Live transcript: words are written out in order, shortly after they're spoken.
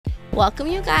Welcome,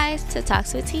 you guys, to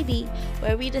Talks with TD,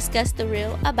 where we discuss the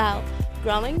real about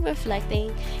growing,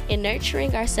 reflecting, and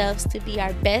nurturing ourselves to be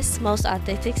our best, most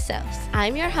authentic selves.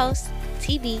 I'm your host,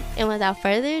 TD, and without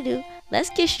further ado, let's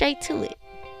get straight to it.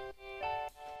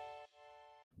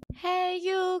 Hey,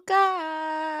 you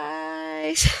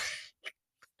guys.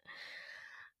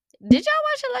 Did y'all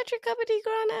watch Electric Company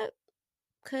growing up?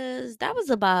 Because that was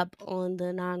a bop on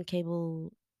the non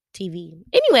cable TV.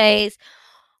 Anyways,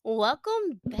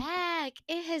 welcome back.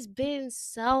 It has been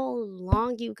so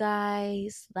long, you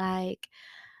guys.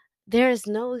 There is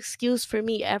no excuse for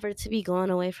me ever to be going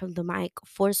away from the mic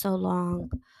for so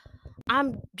long.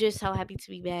 I'm just so happy to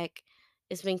be back.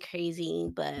 It's been crazy,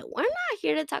 but we're not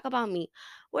here to talk about me.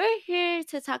 We're here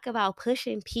to talk about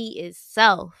pushing P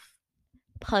itself,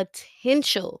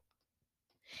 potential.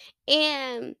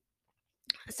 And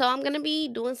so I'm going to be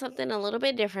doing something a little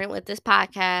bit different with this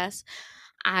podcast.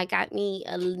 I got me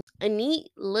a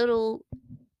neat little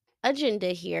agenda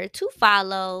here to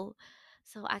follow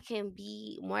so I can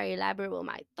be more elaborate with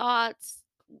my thoughts,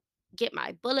 get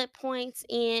my bullet points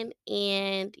in,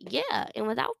 and yeah, and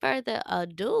without further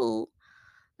ado,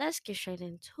 let's get straight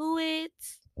into it.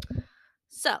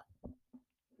 So,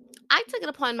 I took it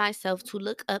upon myself to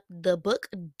look up the book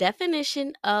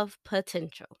definition of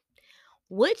potential,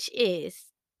 which is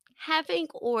having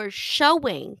or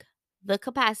showing the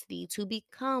capacity to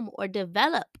become or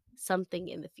develop something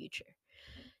in the future.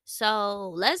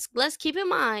 So let's keep in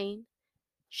mind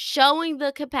showing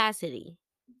the capacity,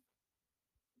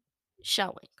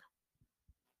 showing,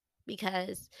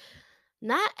 because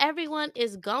not everyone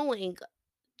is going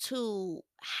to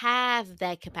have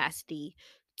that capacity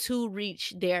to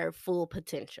reach their full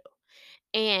potential.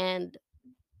 And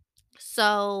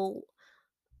so,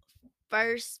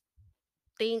 first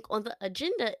thing on the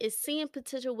agenda is seeing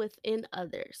potential within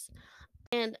others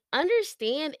and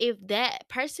understand if that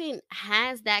person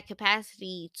has that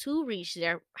capacity to reach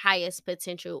their highest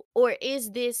potential, or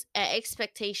is this an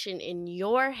expectation in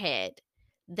your head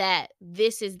that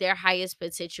this is their highest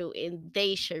potential and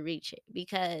they should reach it,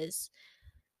 because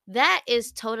that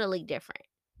is totally different.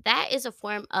 That is a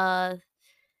form of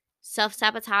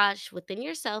self-sabotage within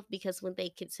yourself, because when they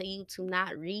continue to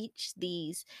not reach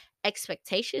these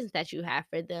expectations that you have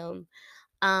for them,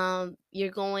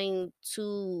 you're going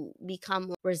to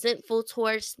become resentful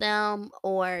towards them,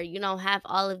 or have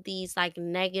all of these like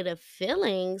negative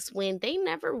feelings when they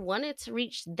never wanted to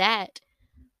reach that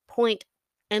point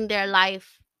in their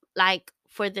life, like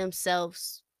for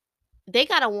themselves. They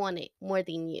gotta want it more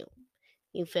than you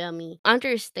feel me?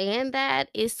 Understand that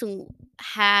is to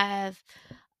have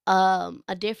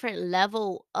a different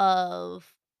level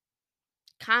of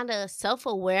kind of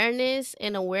self-awareness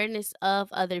and awareness of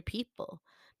other people.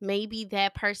 Maybe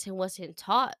that person wasn't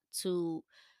taught to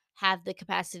have the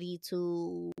capacity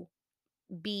to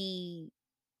be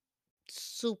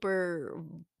super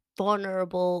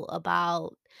vulnerable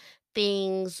about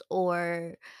things,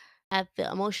 or have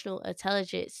the emotional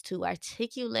intelligence to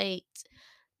articulate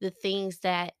the things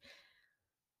that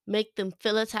make them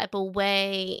feel a type of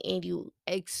way, and you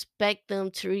expect them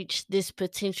to reach this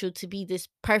potential to be this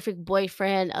perfect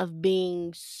boyfriend of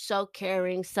being so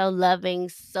caring, so loving,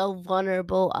 so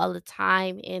vulnerable all the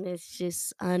time, and it's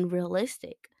just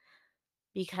unrealistic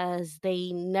because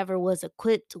they never was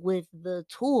equipped with the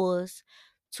tools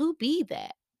to be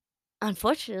that.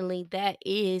 Unfortunately, that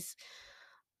is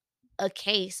a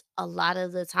case a lot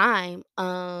of the time.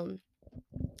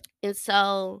 And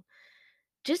so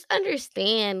just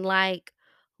understand like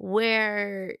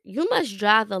where you must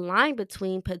draw the line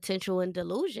between potential and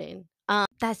delusion.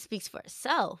 That speaks for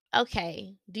itself.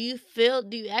 Okay, do you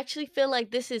actually feel like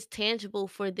this is tangible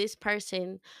for this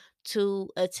person to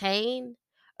attain,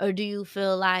 or do you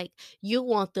feel like you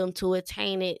want them to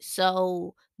attain it,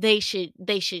 so they should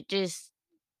just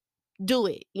do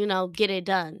it, get it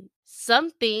done?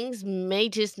 Some things may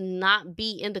just not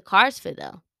be in the cards for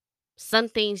them. Some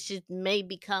things just may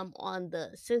become on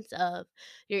the sense of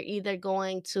you're either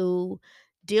going to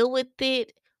deal with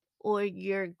it, or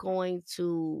you're going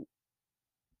to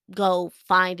go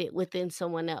find it within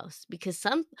someone else, because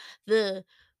the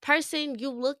person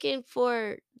you looking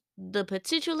for the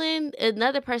potential in,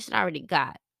 another person already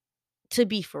got, to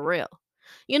be for real.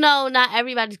 Not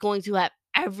everybody's going to have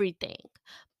everything,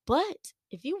 but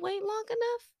if you wait long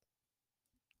enough,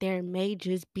 there may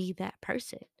just be that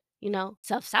person.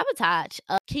 Self-sabotage.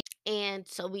 And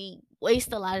so we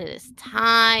waste a lot of this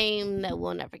time that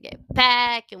we'll never get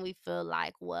back, and we feel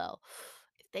like, well,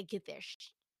 if they get their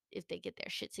if they get their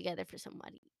shit together for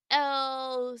somebody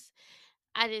else,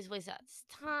 I just waste all this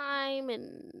time,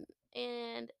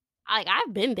 and like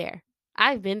I've been there.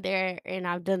 I've been there and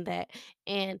I've done that.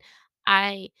 And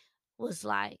I was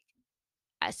like,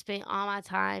 I spent all my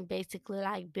time basically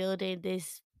like building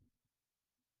this,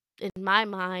 in my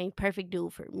mind, perfect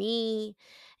dude for me.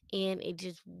 And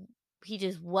he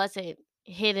just wasn't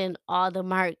hitting all the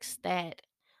marks that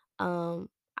um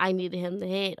I needed him to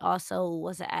hit. Also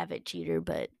was an avid cheater,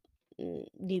 but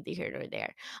neither here nor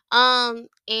there.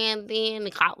 And then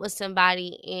got with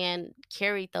somebody and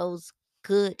carried those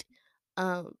good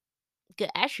um good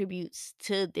attributes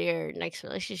to their next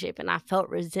relationship, and I felt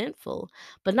resentful.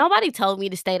 But nobody told me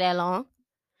to stay that long.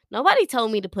 Nobody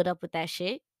told me to put up with that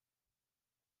shit.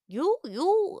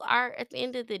 You are at the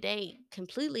end of the day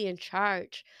completely in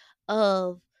charge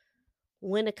of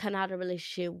when to cut out a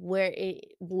relationship, where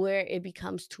it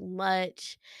becomes too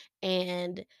much,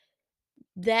 and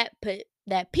that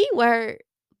P word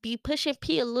be pushing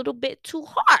P a little bit too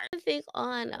hard. I think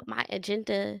on my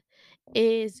agenda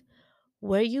is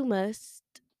where you must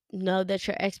know that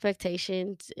your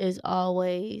expectations isn't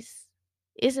always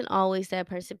that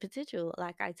person potential,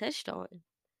 like I touched on,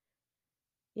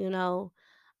 you know.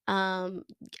 Um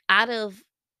Out of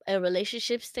a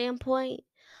relationship standpoint,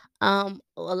 a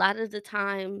lot of the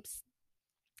times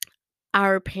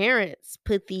our parents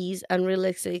put these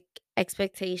unrealistic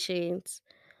expectations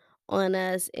on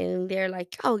us, and they're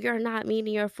like, "Oh, you're not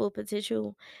meeting your full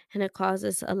potential," and it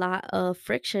causes a lot of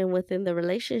friction within the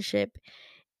relationship.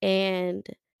 And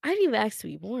I didn't even ask to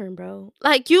be born, bro.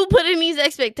 Like, you putting these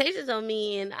expectations on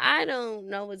me, and I don't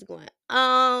know what's going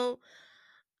on.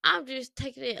 I'm just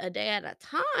taking it a day at a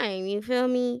time. You feel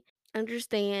me?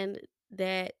 Understand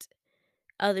that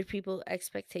other people's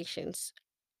expectations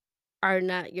are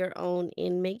not your own,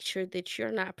 and make sure that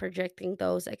you're not projecting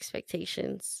those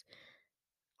expectations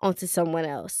onto someone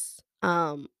else.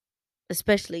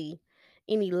 Especially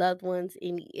any loved ones,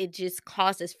 and it just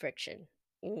causes friction.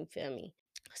 You feel me?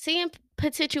 Seeing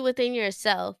potential within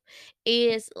yourself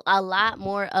is a lot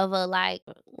more of a like,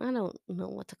 I don't know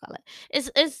what to call it.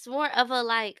 It's more of a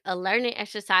like a learning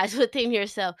exercise within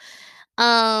yourself.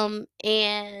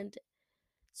 And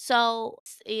so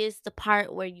is the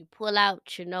part where you pull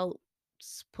out your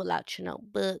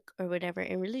notebook or whatever,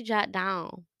 and really jot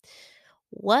down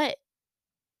what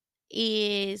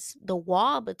is the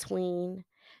wall between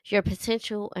your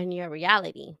potential and your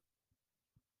reality.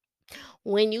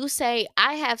 When you say,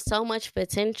 I have so much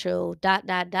potential, dot,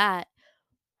 dot, dot,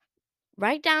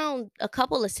 write down a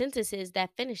couple of sentences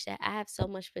that finish that. I have so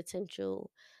much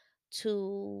potential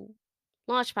to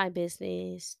launch my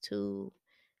business, to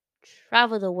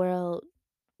travel the world,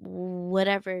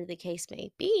 whatever the case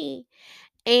may be.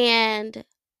 And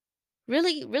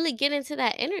really, really get into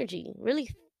that energy, really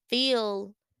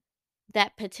feel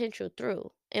that potential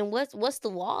through. And what's the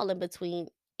wall in between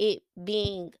it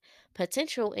being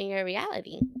potential in your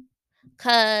reality?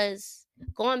 Cause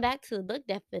going back to the book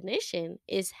definition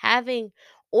is having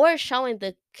or showing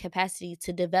the capacity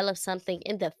to develop something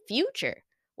in the future.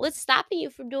 What's stopping you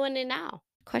from doing it now?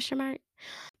 Question mark.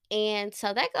 And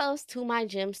so that goes to my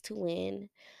gems to win.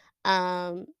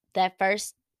 That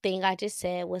first thing I just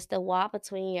said was the wall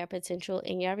between your potential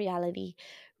and your reality.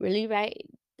 Really write,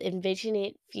 envision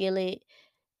it, feel it.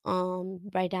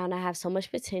 Write down, I have so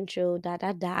much potential, dot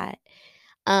dot dot.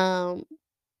 Um,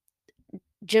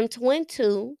 Gem to win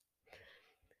two.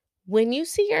 When you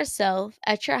see yourself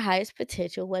at your highest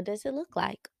potential, what does it look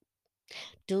like?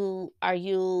 Do Are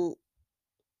you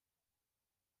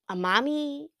a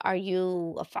mommy? Are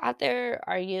you a father?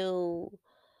 Are you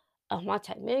a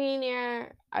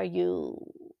multimillionaire? Are you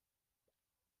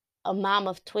a mom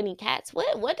of 20 cats?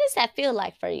 What does that feel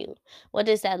like for you? What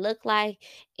does that look like?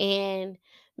 And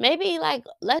maybe like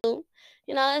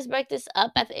let's break this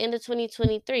up at the end of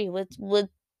 2023. What's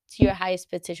your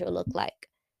highest potential look like?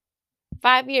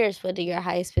 5 years, what do your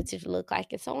highest potential look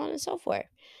like? And so on and so forth.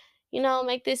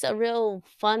 Make this a real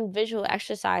fun visual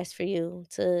exercise for you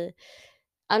to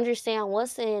understand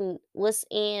what's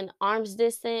in arm's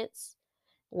distance,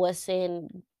 what's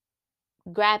in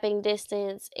grabbing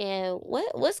distance, and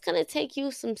what's going to take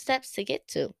you some steps to get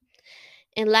to.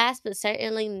 And last but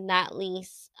certainly not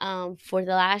least, for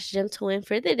the last gem to win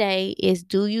for the day is,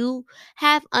 do you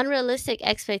have unrealistic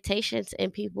expectations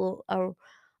in people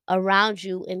around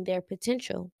you and their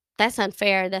potential? That's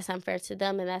unfair. That's unfair to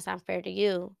them, and that's unfair to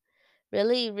you.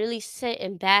 Really, really sit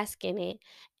and bask in it.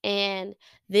 And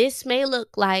this may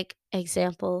look like,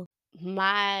 example,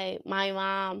 my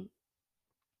mom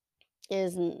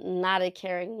is not a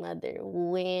caring mother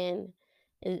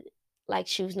it, like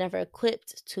she was never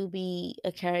equipped to be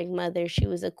a caring mother. She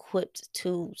was equipped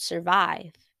to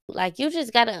survive. Like, you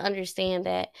just got to understand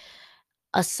that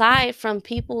aside from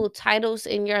people titles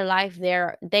in your life,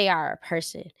 they are a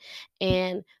person.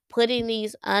 And putting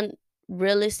these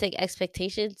unrealistic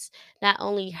expectations not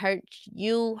only hurt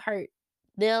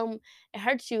them, it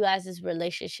hurts you guys'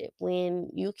 relationship when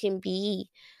you can be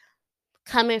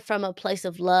coming from a place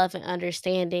of love and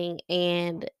understanding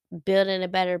and building a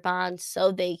better bond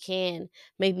so they can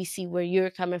maybe see where you're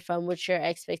coming from with your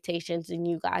expectations, and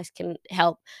you guys can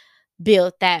help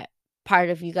build that part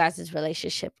of you guys'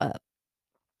 relationship up.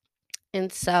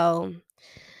 And so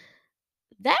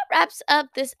that wraps up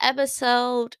this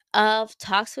episode of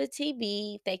Talks with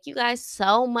TB. Thank you guys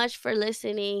so much for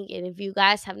listening. And if you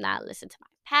guys have not listened to my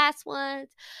past ones,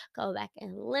 go back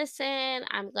and listen.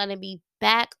 I'm going to be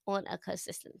back on a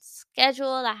consistent schedule.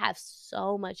 I have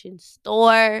so much in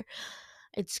store.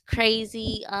 It's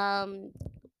crazy.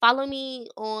 Follow me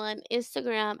on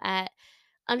Instagram at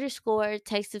underscore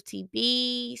taste of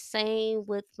TB. Same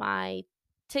with my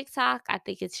TikTok. I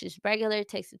think it's just regular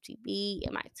taste of TB,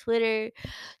 and my Twitter,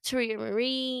 Taria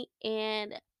Marie.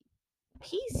 And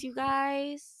peace, you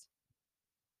guys.